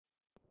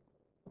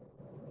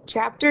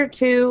Chapter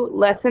 2,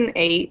 Lesson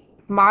 8,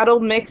 Model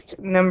Mixed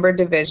Number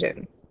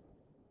Division.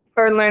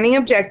 Our learning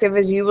objective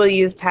is you will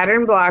use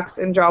pattern blocks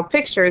and draw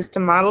pictures to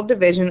model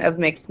division of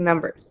mixed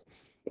numbers.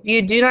 If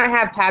you do not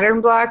have pattern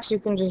blocks, you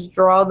can just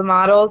draw the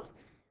models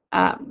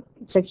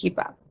to keep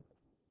up.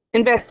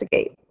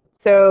 Investigate.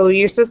 So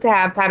you're supposed to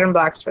have pattern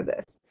blocks for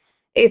this.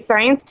 A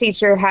science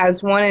teacher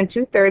has 1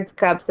 2/3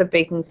 cups of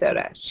baking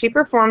soda. She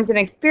performs an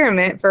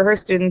experiment for her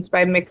students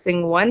by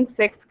mixing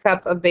 1/6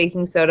 cup of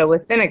baking soda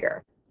with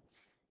vinegar.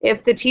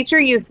 If the teacher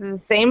uses the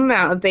same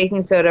amount of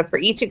baking soda for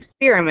each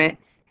experiment,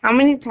 how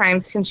many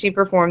times can she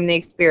perform the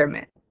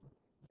experiment?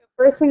 So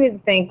first we need to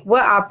think,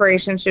 what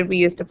operation should we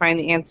use to find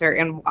the answer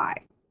and why?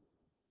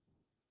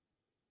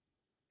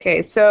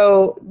 Okay,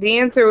 so the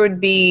answer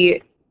would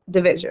be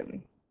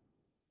division.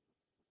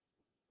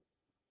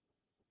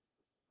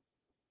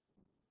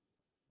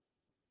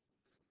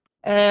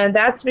 And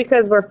that's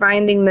because we're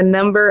finding the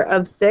number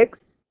of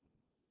 6.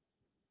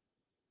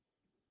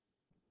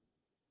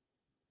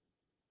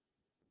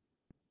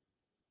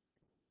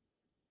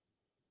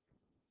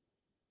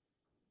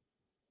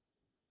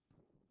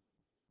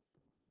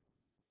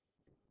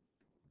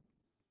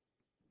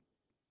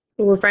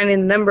 We're finding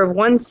the number of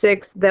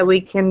 1/6 that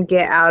we can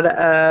get out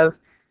of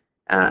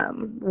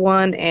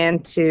 1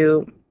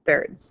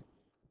 2/3.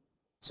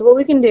 So what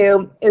we can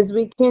do is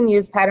we can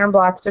use pattern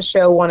blocks to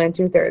show 1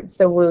 2/3.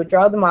 So we would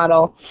draw the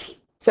model.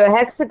 So a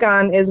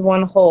hexagon is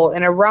one whole,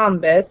 and a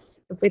rhombus,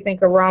 if we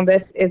think a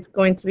rhombus, it's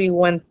going to be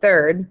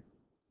 1/3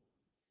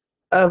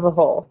 of a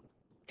whole.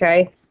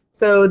 Okay,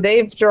 so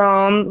they've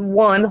drawn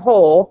one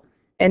whole,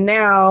 and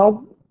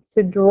now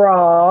to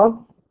draw,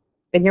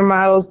 and your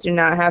models do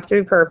not have to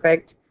be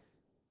perfect,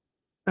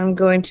 I'm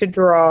going to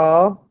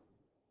draw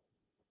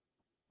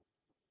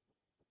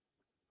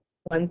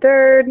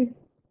 1/3.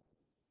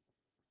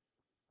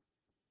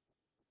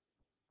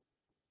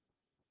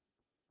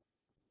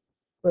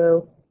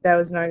 Whoa, that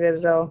was not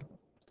good at all.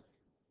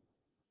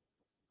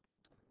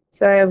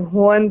 So I have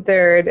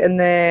 1/3, and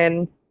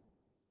then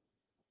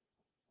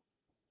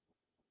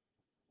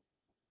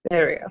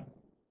there we go,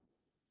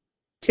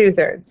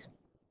 2/3.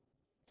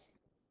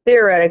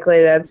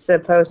 Theoretically, that's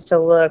supposed to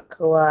look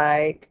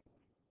like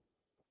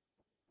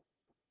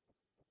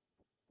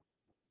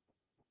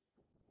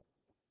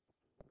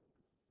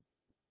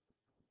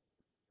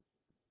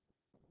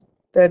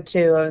the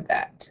 2 of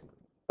that,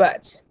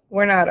 but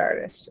we're not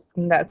artists,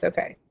 and that's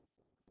okay.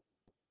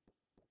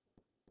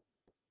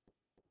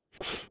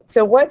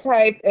 So what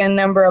type and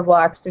number of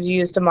blocks did you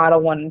use to model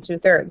 1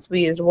 2/3?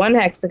 We used 1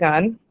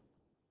 hexagon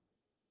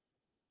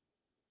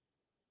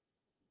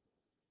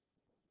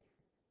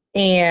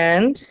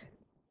and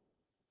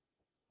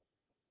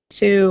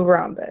 2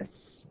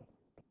 rhombus.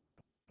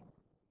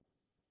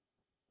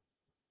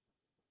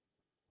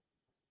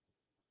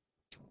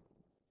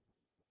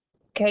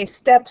 Okay,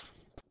 step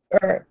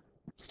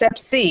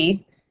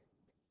C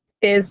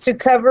is to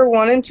cover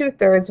 1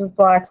 2/3 with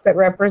blocks that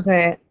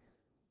represent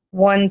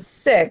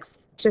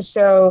 1/6 to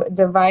show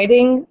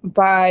dividing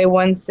by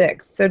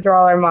 1/6. So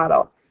draw our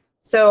model.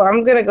 So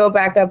I'm going to go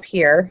back up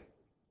here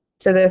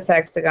to this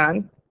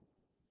hexagon.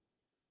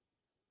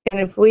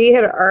 And if we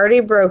had already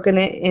broken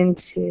it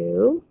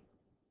into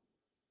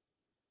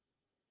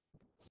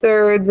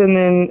thirds, and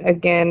then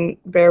again,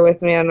 bear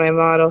with me on my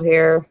model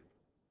here.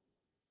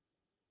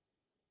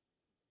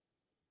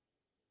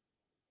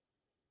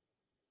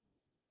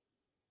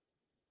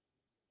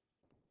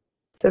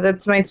 So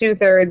that's my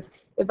 2/3.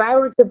 If I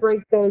were to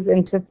break those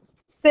into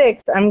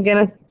 6, I'm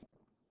going to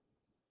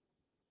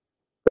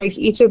break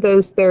each of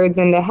those thirds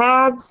into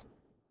halves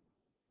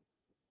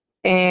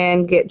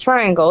and get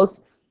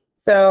triangles.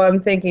 So I'm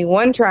thinking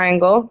 1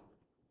 triangle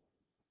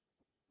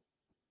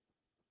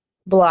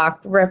block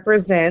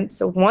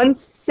represents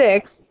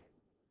 1/6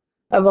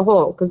 of a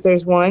whole, because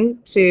there's 1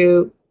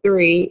 2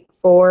 3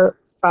 4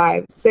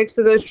 5 6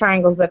 of those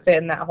triangles that fit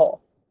in that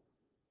hole.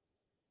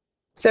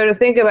 So to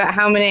think about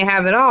how many I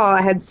have in all,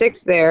 I had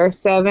 6 there,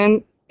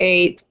 7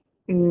 8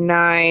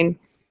 9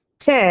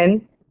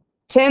 10.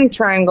 10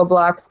 triangle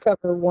blocks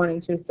cover 1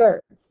 2/3.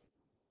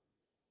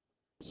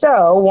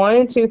 So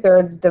 1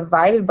 2/3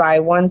 divided by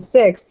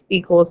 1/6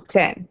 equals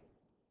 10.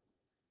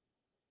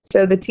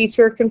 So the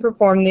teacher can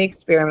perform the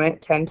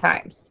experiment 10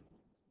 times.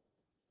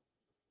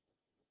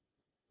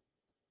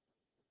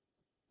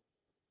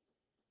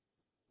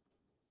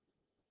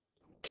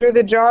 Through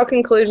the draw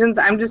conclusions,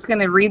 I'm just going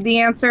to read the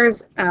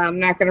answers. I'm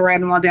not going to write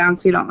them all down,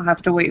 so you don't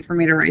have to wait for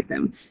me to write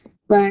them.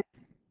 But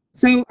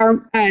so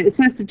it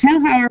says to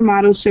tell how our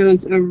model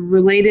shows a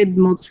related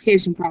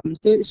multiplication problem.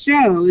 So it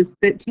shows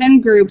that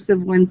 10 groups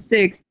of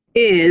 1/6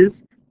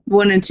 is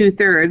 1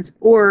 2/3,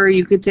 or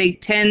you could take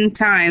 10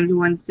 times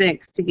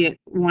 1/6 to get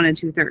 1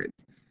 2/3.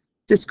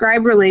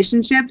 Describe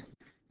relationships.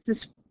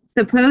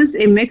 Suppose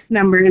a mixed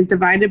number is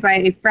divided by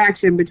a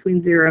fraction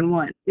between 0 and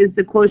 1. Is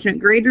the quotient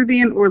greater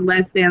than or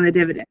less than the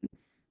dividend?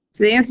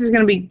 So the answer is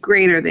going to be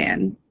greater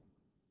than.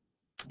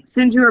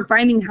 Since you are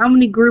finding how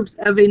many groups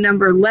of a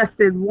number less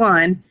than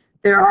 1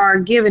 there are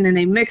given in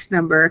a mixed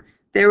number,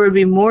 there would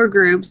be more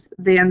groups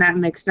than that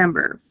mixed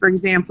number. For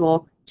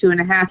example,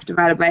 2.5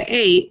 divided by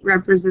 8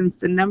 represents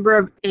the number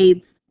of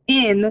eighths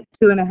in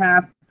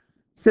 2.5.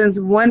 Since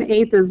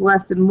 1/8 is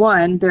less than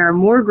 1, there are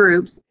more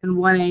groups in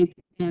 1/8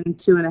 in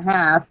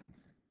 2.5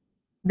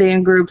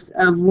 than groups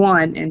of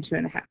 1 and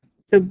 2.5.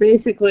 So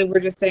basically, we're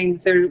just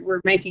saying that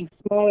we're making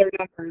smaller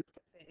numbers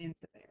to fit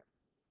into there.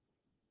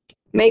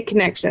 Make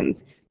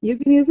connections. You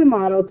can use a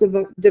model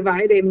to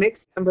divide a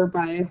mixed number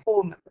by a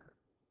whole number.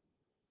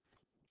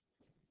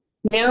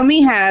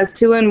 Naomi has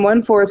 2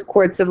 1/4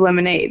 quarts of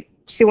lemonade.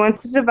 She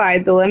wants to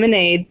divide the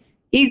lemonade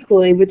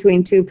equally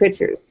between 2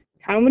 pitchers.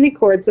 How many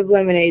quarts of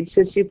lemonade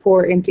should she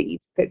pour into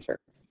each pitcher?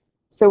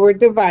 So we're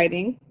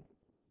dividing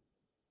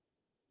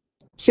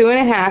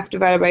 2.5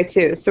 divided by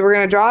 2. So we're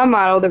going to draw a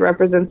model that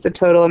represents the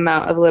total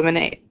amount of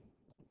lemonade.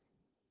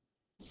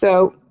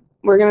 So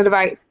we're going to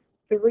divide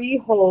 3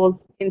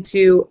 wholes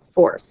into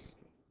fourths.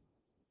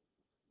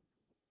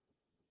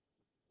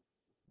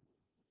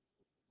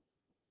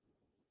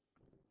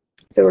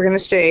 So we're going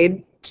to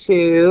shade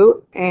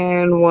 2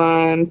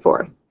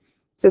 1/4.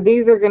 So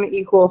these are going to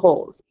equal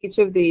wholes. Each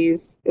of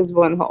these is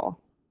 1 whole.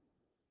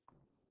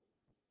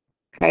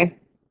 Okay.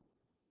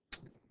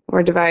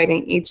 We're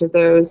dividing each of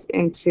those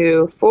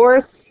into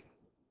fourths.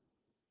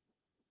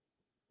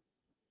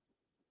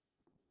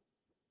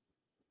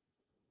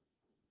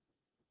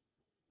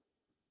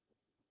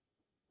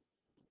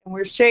 And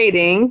we're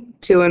shading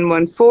 2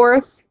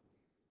 1/4.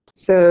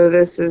 So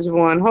this is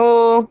 1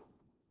 whole,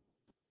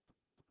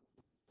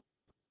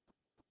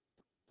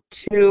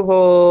 2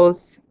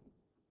 wholes,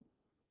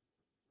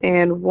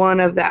 and 1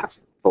 of that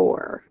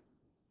 4.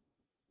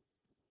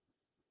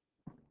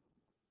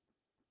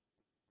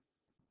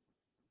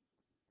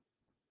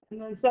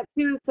 And then step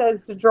 2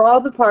 says to draw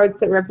the parts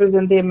that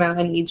represent the amount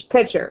in each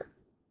pitcher.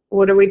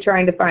 What are we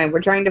trying to find?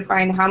 We're trying to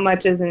find how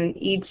much is in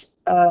each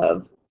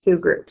of 2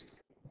 groups.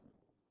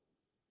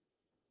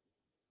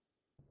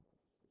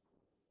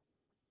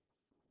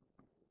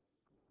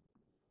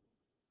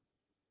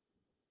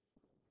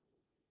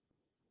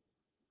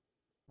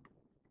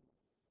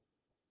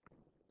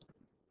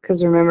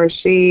 Because remember,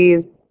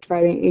 she's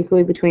dividing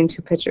equally between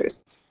 2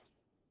 pitchers.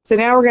 So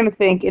now we're going to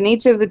think in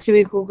each of the 2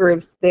 equal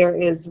groups there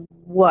is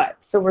what?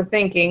 So we're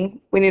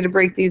thinking we need to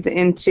break these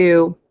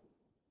into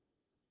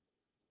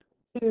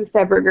 2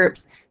 separate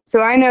groups.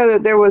 So I know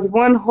that there was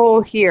 1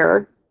 whole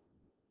here,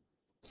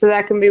 so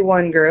that can be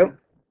 1 group.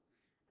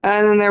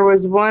 And then there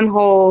was 1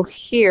 whole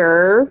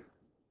here,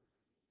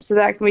 so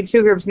that can be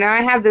 2 groups. Now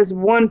I have this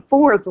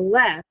 1/4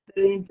 left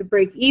that I need to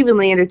break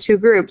evenly into 2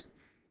 groups.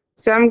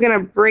 So I'm going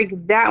to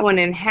break that one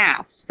in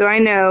half. So I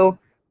know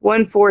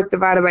 1/4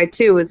 divided by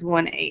 2 is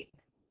 1/8.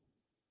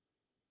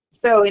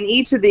 So in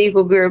each of the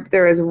equal group,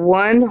 there is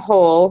 1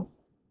 whole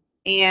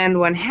and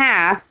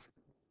 1/2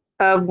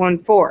 of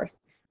 1/4.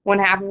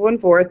 1/2 of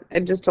 1/4,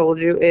 I just told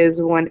you, is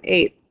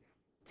 1/8.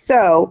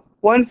 So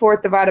 1/4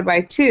 divided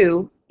by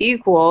 2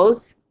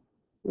 equals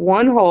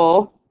 1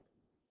 whole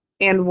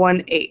and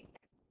 1/8.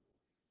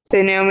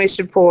 So Naomi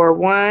should pour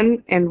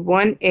 1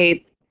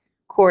 1/8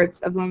 quarts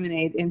of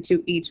lemonade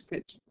into each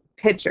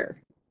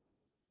pitcher.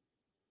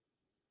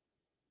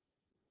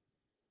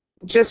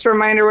 Just a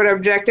reminder, what our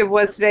objective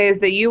was today is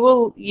that you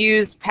will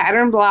use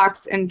pattern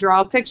blocks and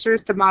draw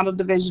pictures to model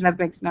division of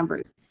mixed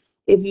numbers.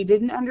 If you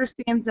didn't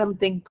understand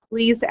something,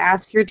 please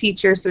ask your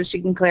teacher so she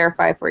can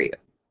clarify for you.